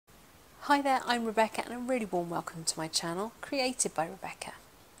Hi there, I'm Rebecca and a really warm welcome to my channel, created by Rebecca.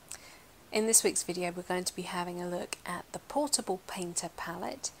 In this week's video we're going to be having a look at the Portable Painter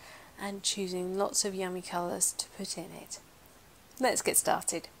palette and choosing lots of yummy colours to put in it. Let's get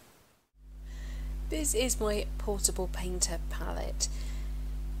started. This is my Portable Painter palette.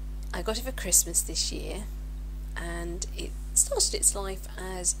 I got it for Christmas this year and it started its life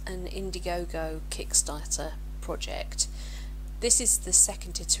as an Indiegogo Kickstarter project. This is the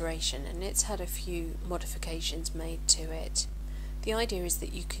second iteration and it's had a few modifications made to it. The idea is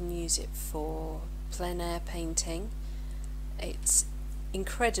that you can use it for plein air painting. It's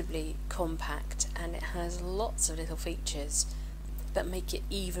incredibly compact and it has lots of little features that make it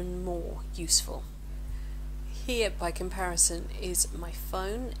even more useful. Here by comparison is my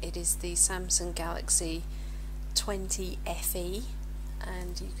phone. It is the Samsung Galaxy 20 FE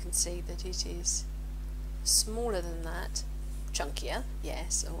and you can see that it is smaller than that. Chunkier,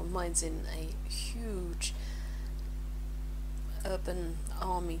 yes, or mine's in a huge Urban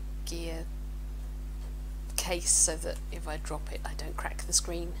Army gear case so that if I drop it I don't crack the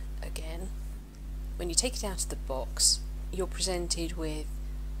screen again. When you take it out of the box you're presented with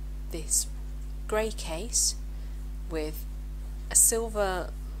this grey case with a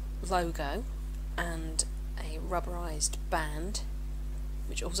silver logo and a rubberized band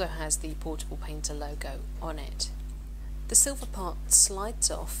which also has the Portable Painter logo on it. The silver part slides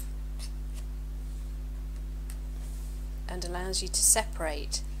off and allows you to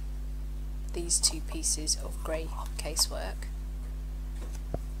separate these two pieces of grey casework,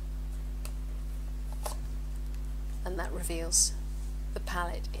 and that reveals the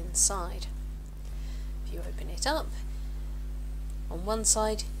palette inside. If you open it up, on one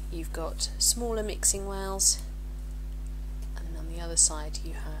side you've got smaller mixing wells and on the other side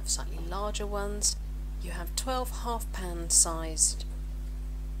you have slightly larger ones. You have 12 half-pan sized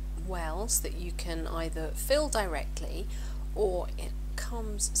wells that you can either fill directly or it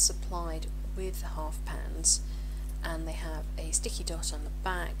comes supplied with half-pans, and they have a sticky dot on the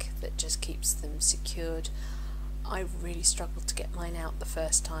back that just keeps them secured. I really struggled to get mine out the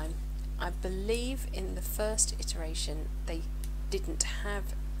first time. I believe in the first iteration they didn't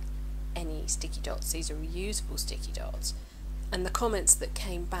have any sticky dots. These are reusable sticky dots, and the comments that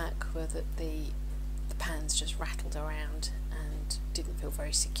came back were that the pans just rattled around and didn't feel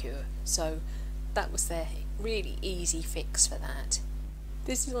very secure, so that was their really easy fix for that.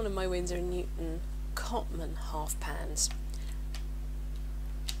 This is one of my Winsor & Newton Cotman half pans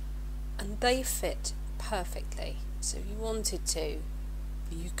and they fit perfectly, so if you wanted to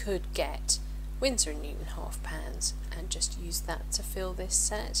you could get Winsor & Newton half pans and just use that to fill this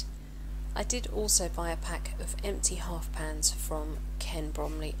set. I did also buy a pack of empty half pans from Ken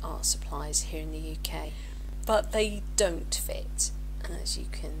Bromley Art Supplies here in the UK, but they don't fit, and as you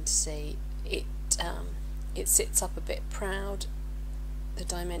can see it sits up a bit proud. The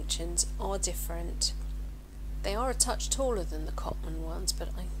dimensions are different. They are a touch taller than the Cotman ones,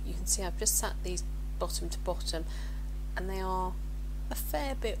 but you can see I've just sat these bottom to bottom and they are a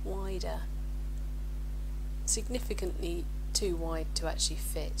fair bit wider, significantly too wide to actually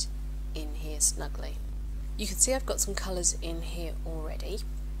fit in here snugly. You can see I've got some colours in here already.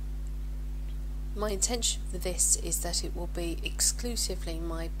 My intention for this is that it will be exclusively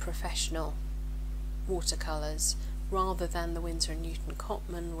my professional watercolours rather than the Winsor & Newton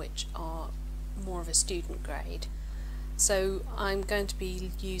Cotman, which are more of a student grade. So I'm going to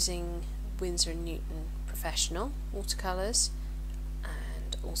be using Winsor & Newton professional watercolours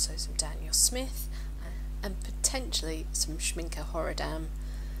and also some Daniel Smith and potentially some Schmincke Horodam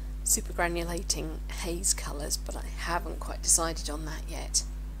super granulating haze colours, but I haven't quite decided on that yet.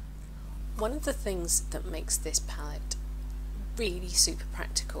 One of the things that makes this palette really super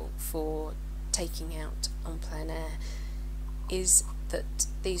practical for taking out on plein air is that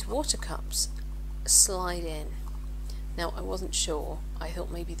these water cups slide in. Now I wasn't sure, I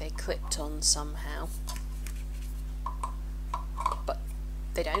thought maybe they clipped on somehow, but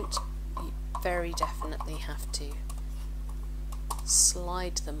they don't. You very definitely have to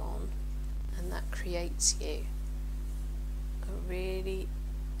slide them on, and that creates you a really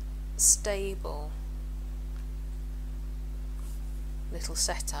stable little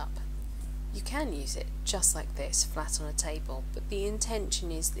setup. You can use it just like this, flat on a table, but the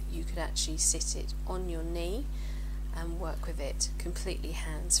intention is that you could actually sit it on your knee and work with it completely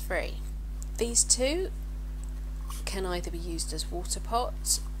hands-free. These two can either be used as water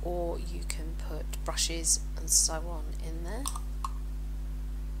pots or you can put brushes and so on in there.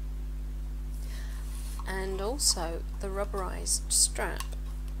 And also the rubberized strap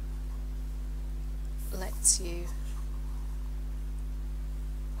lets you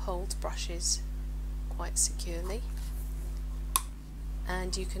hold brushes quite securely,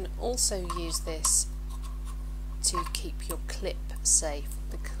 and you can also use this to keep your clip safe.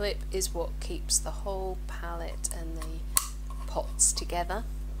 The clip is what keeps the whole palette and the pots together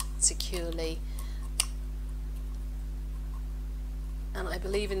securely, and I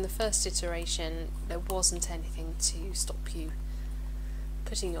believe in the first iteration there wasn't anything to stop you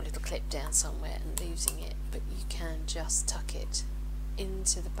putting your little clip down somewhere and losing it, but you can just tuck it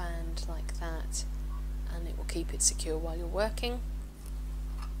into the band like that and it will keep it secure while you're working,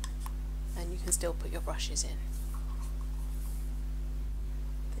 and you can still put your brushes in.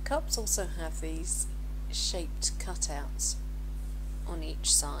 The cups also have these shaped cutouts on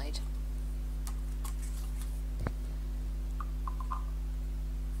each side,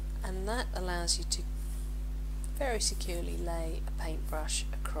 and that allows you to very securely lay a paintbrush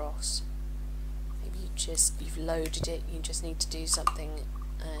across. Maybe you've loaded it, you just need to do something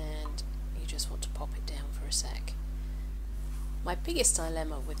and you just want to pop it down for a sec. My biggest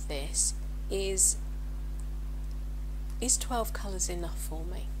dilemma with this is 12 colours enough for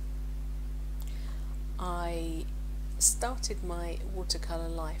me? I started my watercolour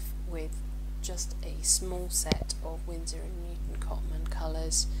life with just a small set of Winsor & Newton Cotman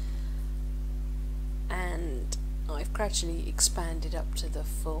colours, and I've gradually expanded up to the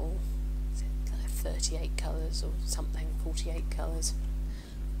full 38 colours or something, 48 colours.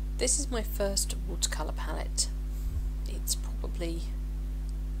 This is my first watercolour palette. It's probably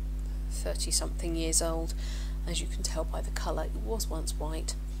 30 something years old, as you can tell by the colour. It was once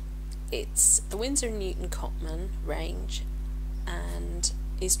white. It's the Winsor & Newton Cotman range and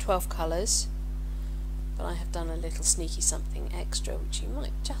is 12 colours, but I have done a little sneaky something extra which you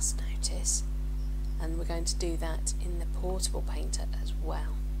might just notice, and we're going to do that in the portable painter as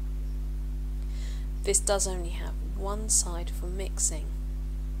well. This does only have one side for mixing,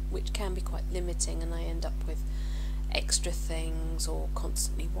 which can be quite limiting, and I end up with extra things or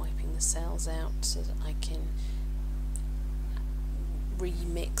constantly wiping the cells out so that I can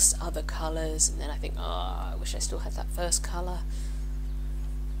remix other colours, and then I think, oh, I wish I still had that first colour.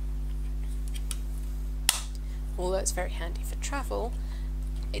 Although it's very handy for travel,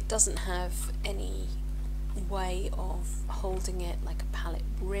 it doesn't have any way of holding it like a palette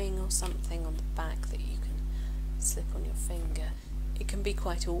ring or something on the back that you can slip on your finger. It can be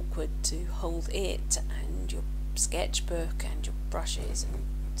quite awkward to hold it and your sketchbook and your brushes, and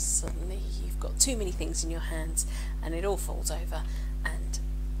suddenly you've got too many things in your hands and it all falls over and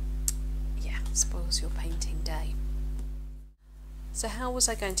yeah, spoils your painting day. So how was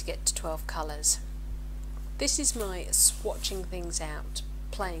I going to get to 12 colours? This is my swatching things out,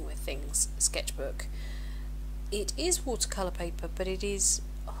 playing with things sketchbook. It is watercolour paper, but it is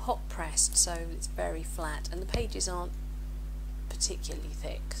hot pressed, so it's very flat, and the pages aren't particularly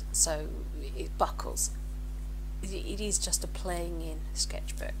thick, so it buckles. It is just a playing in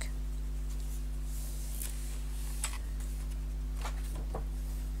sketchbook.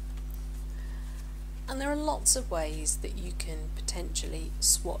 And there are lots of ways that you can potentially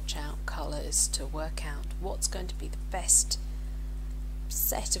swatch out colours to work out what's going to be the best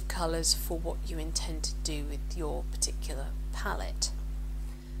set of colours for what you intend to do with your particular palette.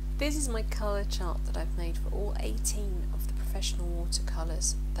 This is my colour chart that I've made for all 18 of the professional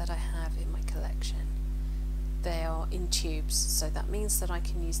watercolours that I have in my collection. They are in tubes, so that means that I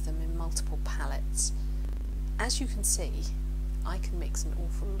can use them in multiple palettes. As you can see, I can mix an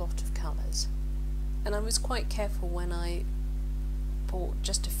awful lot of colours, and I was quite careful when I bought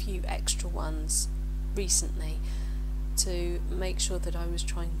just a few extra ones recently to make sure that I was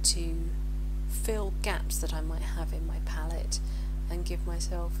trying to fill gaps that I might have in my palette and give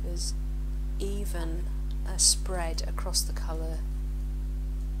myself as even a spread across the colour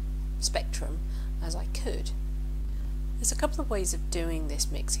spectrum as I could. There's a couple of ways of doing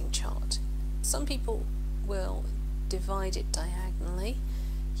this mixing chart. Some people will divide it diagonally.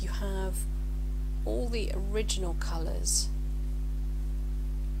 You have all the original colours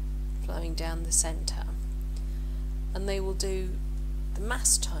flowing down the centre, and they will do the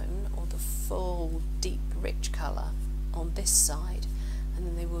mass tone or the full deep rich colour on this side, and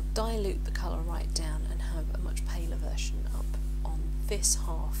then they will dilute the colour right down and have a much paler version up on this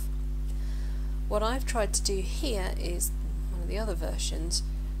half. What I've tried to do here is one of the other versions,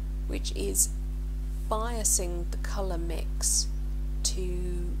 which is biasing the colour mix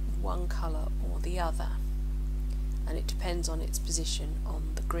to one colour or the other, and it depends on its position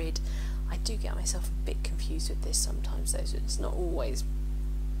on the grid. I do get myself a bit confused with this sometimes though, so it's not always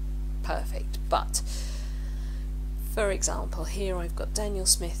perfect, but for example here I've got Daniel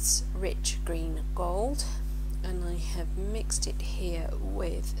Smith's Rich Green Gold and I have mixed it here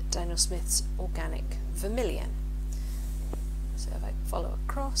with Daniel Smith's Organic Vermilion. So if I follow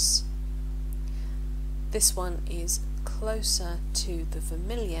across, this one is closer to the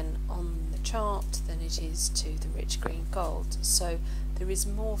vermilion on the chart than it is to the rich green gold, so there is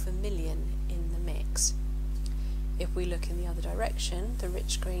more vermilion in the mix. If we look in the other direction, the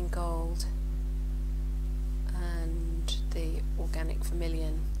rich green gold and the organic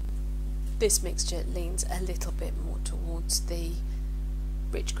vermilion, this mixture leans a little bit more towards the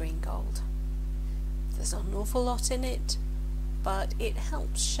rich green gold. There's not an awful lot in it, but it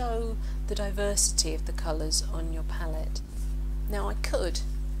helps show the diversity of the colours on your palette. Now I could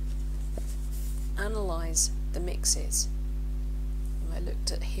analyse the mixes. I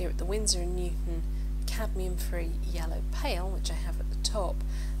looked at here at the Winsor & Newton cadmium free yellow pale, which I have at the top,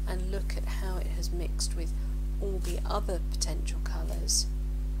 and look at how it has mixed with all the other potential colours.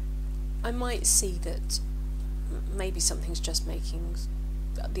 I might see that maybe something's just making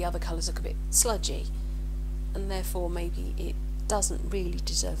the other colours look a bit sludgy, and therefore maybe it doesn't really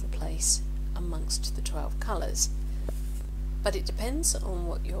deserve a place amongst the 12 colours. But it depends on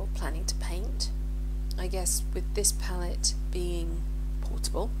what you're planning to paint. I guess with this palette being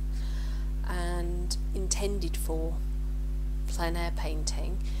portable and intended for plein air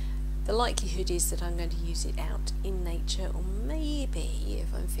painting, the likelihood is that I'm going to use it out in nature, or maybe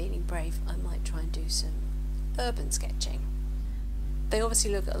if I'm feeling brave I might try and do some urban sketching. They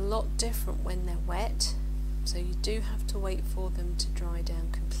obviously look a lot different when they're wet, so you do have to wait for them to dry down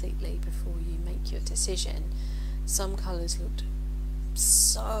completely before you make your decision. Some colours looked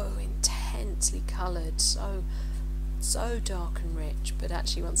so intensely coloured, so dark and rich, but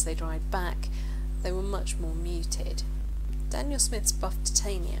actually once they dried back they were much more muted. Daniel Smith's Buff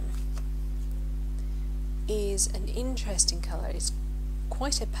Titanium is an interesting colour. It's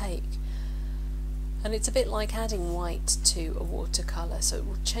quite opaque, and it's a bit like adding white to a watercolour, so it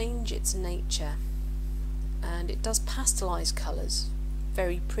will change its nature, and it does pastelise colours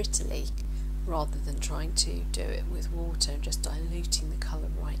very prettily rather than trying to do it with water and just diluting the colour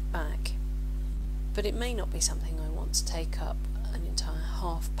right back. But it may not be something I want to take up an entire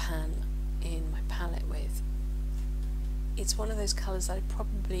half pan in my palette with. It's one of those colours that I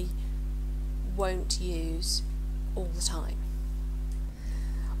probably won't use all the time.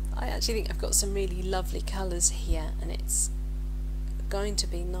 I actually think I've got some really lovely colours here, and it's going to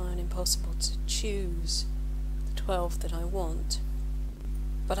be nigh on impossible to choose the 12 that I want.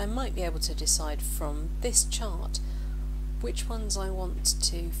 But I might be able to decide from this chart which ones I want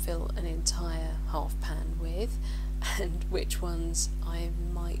to fill an entire half pan with, and which ones I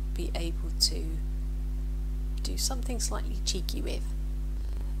might be able to do something slightly cheeky with.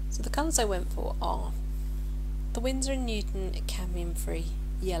 So the colours I went for are the Winsor & Newton cadmium free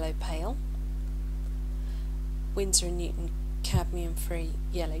yellow pale, Winsor & Newton cadmium free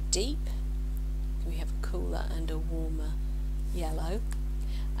yellow deep, we have a cooler and a warmer yellow,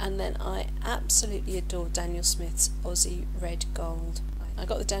 and then I absolutely adore Daniel Smith's Aussie Red Gold. I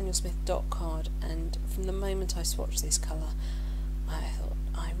got the Daniel Smith dot card, and from the moment I swatched this colour I thought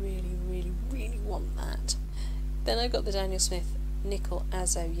I really want that. Then I got the Daniel Smith Nickel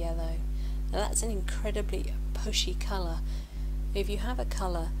Azo Yellow. Now that's an incredibly pushy colour. If you have a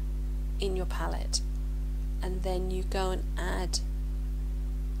colour in your palette and then you go and add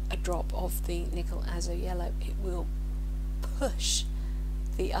a drop of the Nickel Azo Yellow, it will push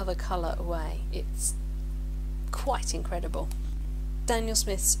the other colour away. It's quite incredible. Daniel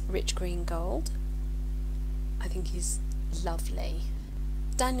Smith's Rich Green Gold I think is lovely.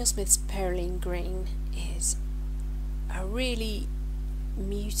 Daniel Smith's Perylene Green is a really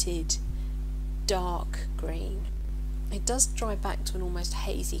muted dark green. It does dry back to an almost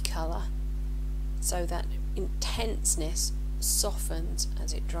hazy colour, so that intenseness softens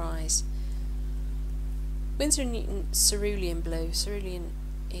as it dries. Winsor & Newton Cerulean Blue. Cerulean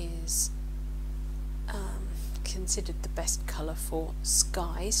is considered the best colour for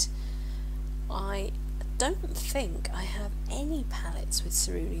skies. I don't think I have any palettes with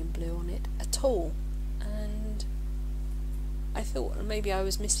cerulean blue on it at all, and I thought maybe I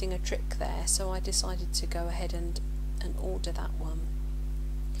was missing a trick there, so I decided to go ahead and order that one.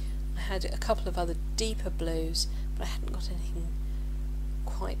 I had a couple of other deeper blues, but I hadn't got anything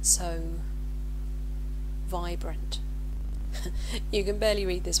quite so vibrant. You can barely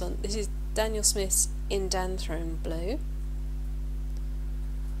read this one. This is Daniel Smith's Indanthrone Blue.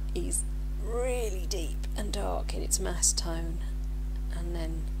 It's really deep and dark in its mass tone, and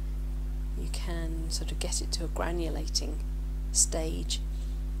then you can sort of get it to a granulating stage,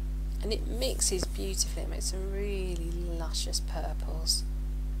 and it mixes beautifully. It makes some really luscious purples,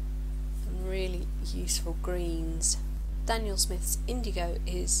 and really useful greens. Daniel Smith's Indigo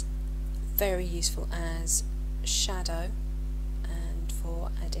is very useful as shadow and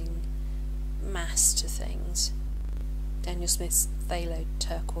for adding mass to things. Daniel Smith's Phthalo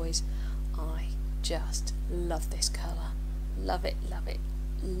Turquoise, I just love this colour. Love it, love it,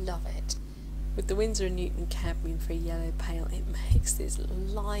 love it. With the Winsor & Newton Cadmium Free Yellow Pale, it makes this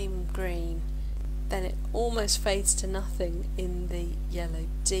lime green. Then it almost fades to nothing in the Yellow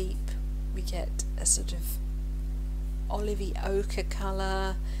Deep. We get a sort of olivey ochre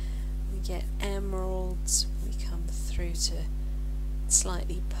colour, we get emeralds, we come through to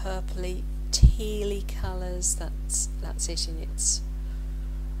slightly purpley, tealy colours, that's it in its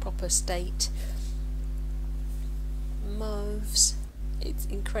proper state. Mauves, it's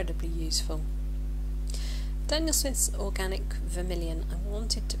incredibly useful. Daniel Smith's Organic Vermilion, I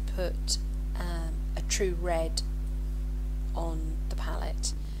wanted to put a true red on the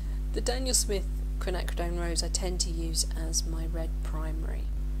palette. The Daniel Smith Quinacridone Rose I tend to use as my red primary.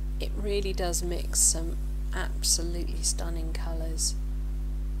 It really does mix some absolutely stunning colours.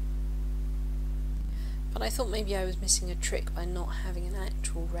 But I thought maybe I was missing a trick by not having an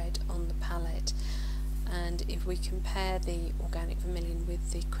actual red on the palette, and if we compare the Organic Vermilion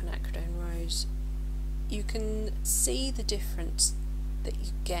with the Quinacridone Rose, you can see the difference that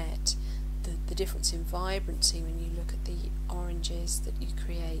you get, the difference in vibrancy when you look at the oranges that you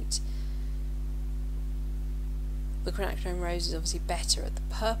create. The Quinacridone Rose is obviously better at the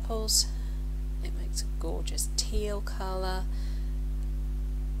purples, it makes a gorgeous teal colour,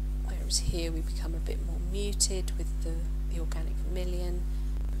 whereas here we become a bit more muted with the Organic Vermilion.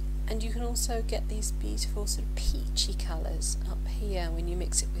 And you can also get these beautiful sort of peachy colours up here when you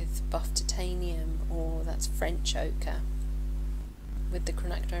mix it with buff titanium, or that's French ochre. With the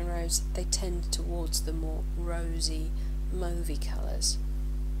Quinacridone Rose, they tend towards the more rosy, mauvey colours.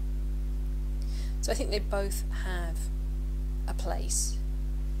 So I think they both have a place.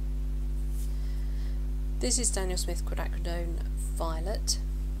 This is Daniel Smith Quinacridone Violet.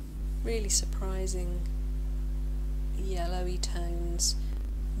 Really surprising yellowy tones.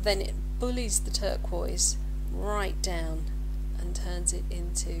 Then it bullies the turquoise right down and turns it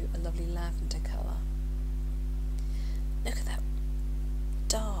into a lovely lavender colour. Look at that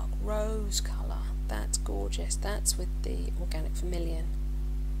dark rose colour, that's gorgeous. That's with the Organic Vermilion.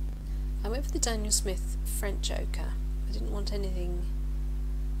 I went for the Daniel Smith French ochre. I didn't want anything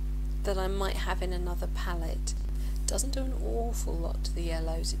that I might have in another palette. It doesn't do an awful lot to the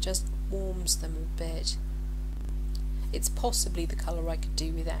yellows, it just warms them a bit. It's possibly the colour I could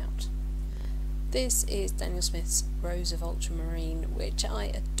do without. This is Daniel Smith's Rose of Ultramarine, which I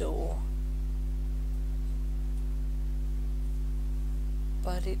adore.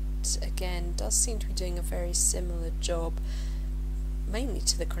 But it, again, does seem to be doing a very similar job, mainly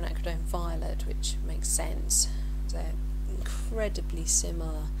to the Quinacridone Violet, which makes sense. They're incredibly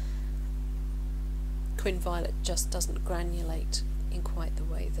similar. Quin Violet just doesn't granulate in quite the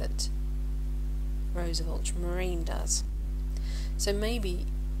way that Rose of Ultramarine does. So maybe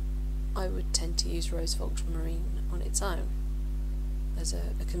I would tend to use Rose of Ultramarine on its own as a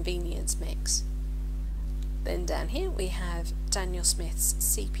convenience mix. Then down here we have Daniel Smith's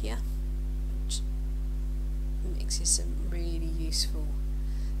Sepia, which mixes some really useful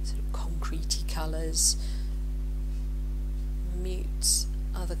sort of concretey colours, mutes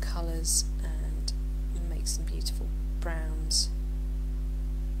other colours and makes some beautiful browns.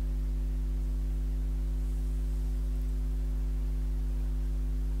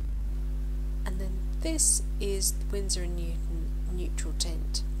 And then this is the Winsor & Newton Neutral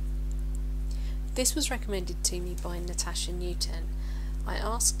Tint. This was recommended to me by Natasha Newton. I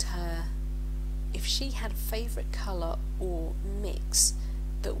asked her if she had a favourite colour or mix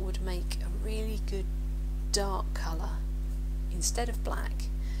that would make a really good dark colour instead of black,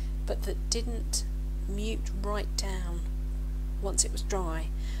 but that didn't mute right down once it was dry.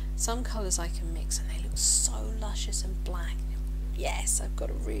 Some colours I can mix and they look so luscious and black. Yes, I've got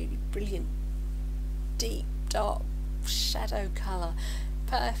a really brilliant deep dark shadow colour,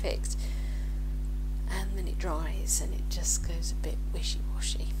 perfect. And then it dries and it just goes a bit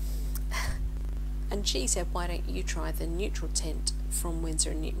wishy-washy. And she said, why don't you try the neutral tint from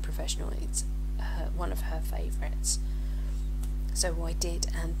Winsor & Newton Professional? It's one of her favourites. So I did,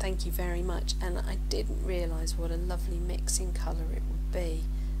 and thank you very much. And I didn't realise what a lovely mixing colour it would be.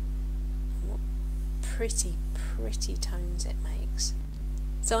 What pretty, pretty tones it makes.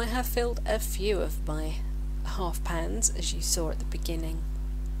 So I have filled a few of my half pans, as you saw at the beginning.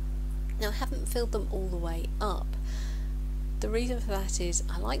 Now I haven't filled them all the way up. The reason for that is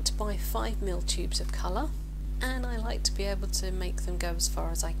I like to buy 5mm tubes of colour, and I like to be able to make them go as far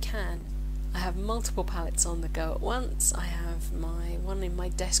as I can. I have multiple palettes on the go at once. I have my one in my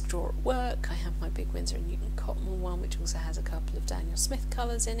desk drawer at work, I have my big Winsor & Newton cotton one which also has a couple of Daniel Smith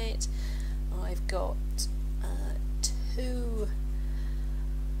colours in it. I've got two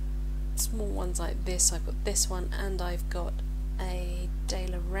small ones like this. I've got this one, and I've got a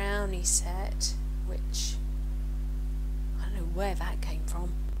Dale Rowney set, which I don't know where that came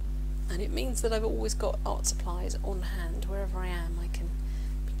from, and it means that I've always got art supplies on hand wherever I am. I can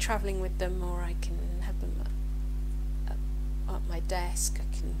be travelling with them, or I can have them at my desk.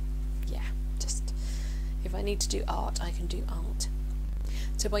 I can, yeah, just if I need to do art, I can do art.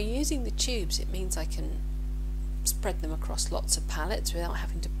 So by using the tubes, it means I can spread them across lots of palettes without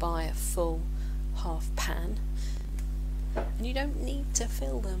having to buy a full half pan, and you don't need to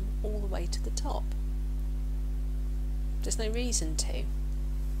fill them all the way to the top. There's no reason to.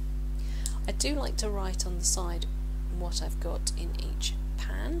 I do like to write on the side what I've got in each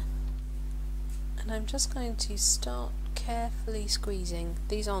pan, and I'm just going to start carefully squeezing.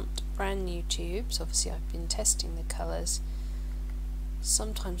 These aren't brand new tubes, obviously I've been testing the colours.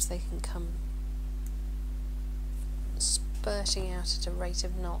 Sometimes they can come spurting out at a rate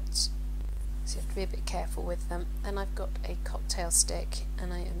of knots, so you have to be a bit careful with them. And I've got a cocktail stick,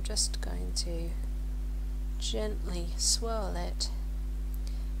 and I am just going to gently swirl it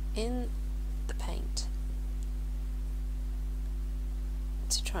in the paint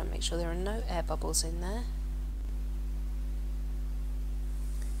to try and make sure there are no air bubbles in there,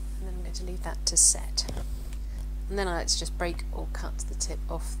 and then I'm going to leave that to set. And then I like to just break or cut the tip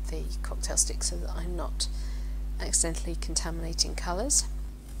off the cocktail stick so that I'm not accidentally contaminating colours.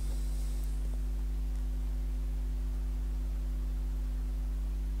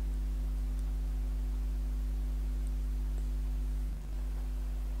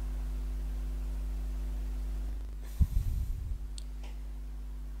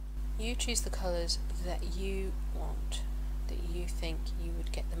 You choose the colours that you want, that you think you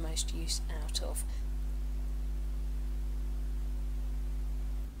would get the most use out of.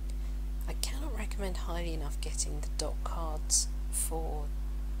 I cannot recommend highly enough getting the dot cards for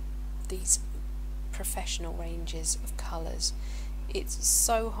these professional ranges of colours. It's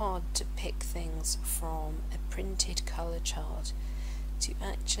so hard to pick things from a printed colour chart to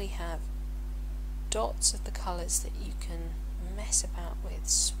actually have dots of the colours that you can mess about with,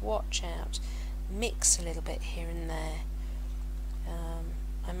 swatch out, mix a little bit here and there.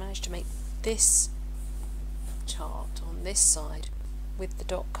 I managed to make this chart on this side with the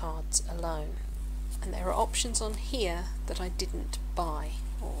dot cards alone, and there are options on here that I didn't buy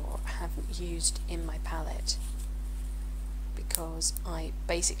or haven't used in my palette because I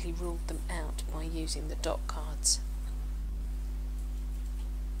basically ruled them out by using the dot cards.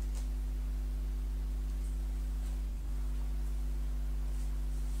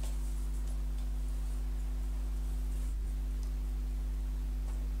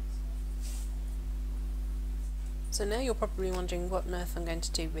 So now you're probably wondering what on earth I'm going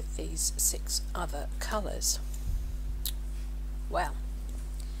to do with these 6 other colours. Well,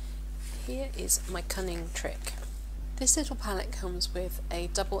 here is my cunning trick. This little palette comes with a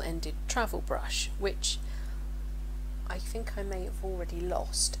double-ended travel brush, which I think I may have already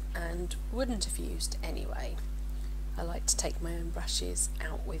lost and wouldn't have used anyway. I like to take my own brushes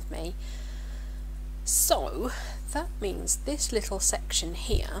out with me. So that means this little section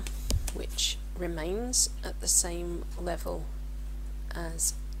here, which remains at the same level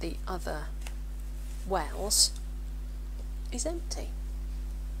as the other wells, is empty.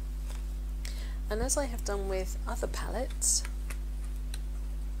 And as I have done with other palettes,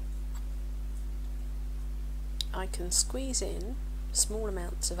 I can squeeze in small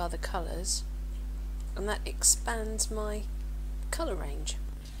amounts of other colours, and that expands my colour range.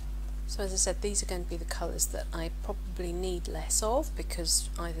 So as I said, these are going to be the colours that I probably need less of, because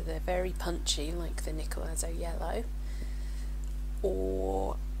either they're very punchy like the Nickel Azo Yellow,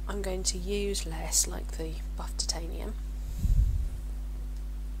 or I'm going to use less like the Buff Titanium.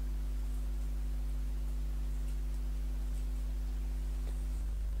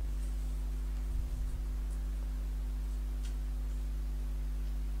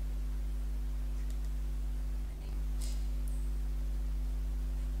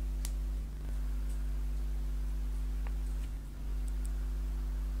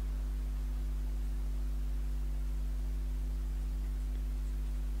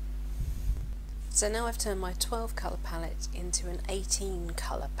 So now I've turned my 12 colour palette into an 18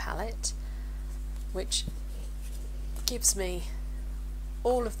 colour palette, which gives me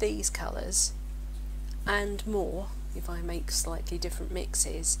all of these colours and more if I make slightly different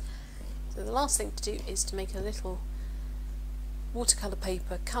mixes. So the last thing to do is to make a little watercolour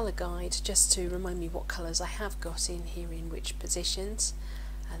paper colour guide just to remind me what colours I have got in here in which positions,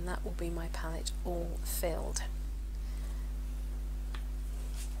 and that will be my palette all filled.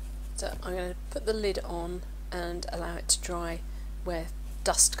 So I'm going to put the lid on and allow it to dry where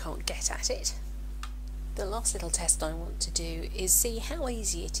dust can't get at it. The last little test I want to do is see how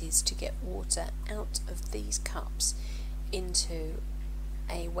easy it is to get water out of these cups into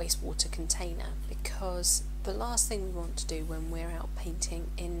a wastewater container, because the last thing we want to do when we're out painting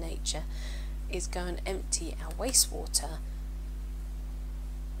in nature is go and empty our wastewater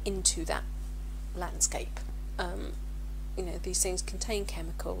into that landscape. You know, these things contain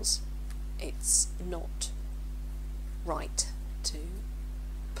chemicals. It's not right to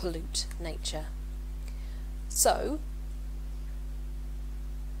pollute nature. So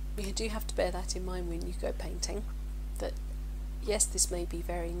you do have to bear that in mind when you go painting, that yes, this may be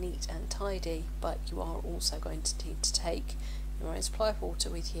very neat and tidy, but you are also going to need to take your own supply of water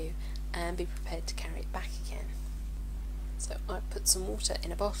with you and be prepared to carry it back again. So I put some water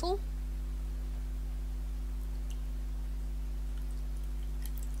in a bottle.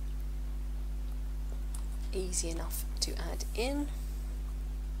 Easy enough to add in.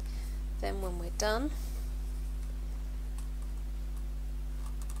 Then when we're done,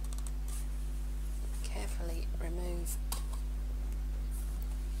 carefully remove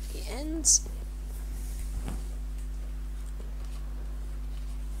the ends.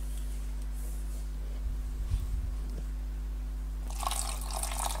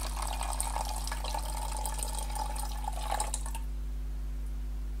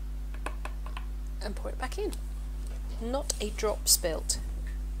 And pour it back in. Not a drop spilt.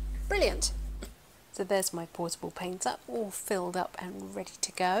 Brilliant! So there's my portable painter all filled up and ready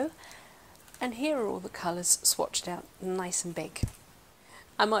to go. And here are all the colours swatched out nice and big.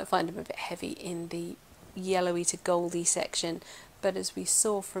 I might find them a bit heavy in the yellowy to goldy section, but as we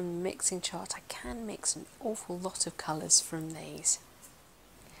saw from the mixing chart, I can mix an awful lot of colours from these.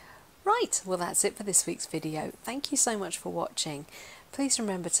 Right, well that's it for this week's video. Thank you so much for watching. Please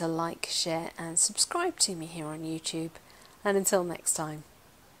remember to like, share and subscribe to me here on YouTube. And until next time,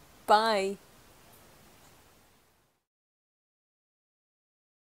 bye!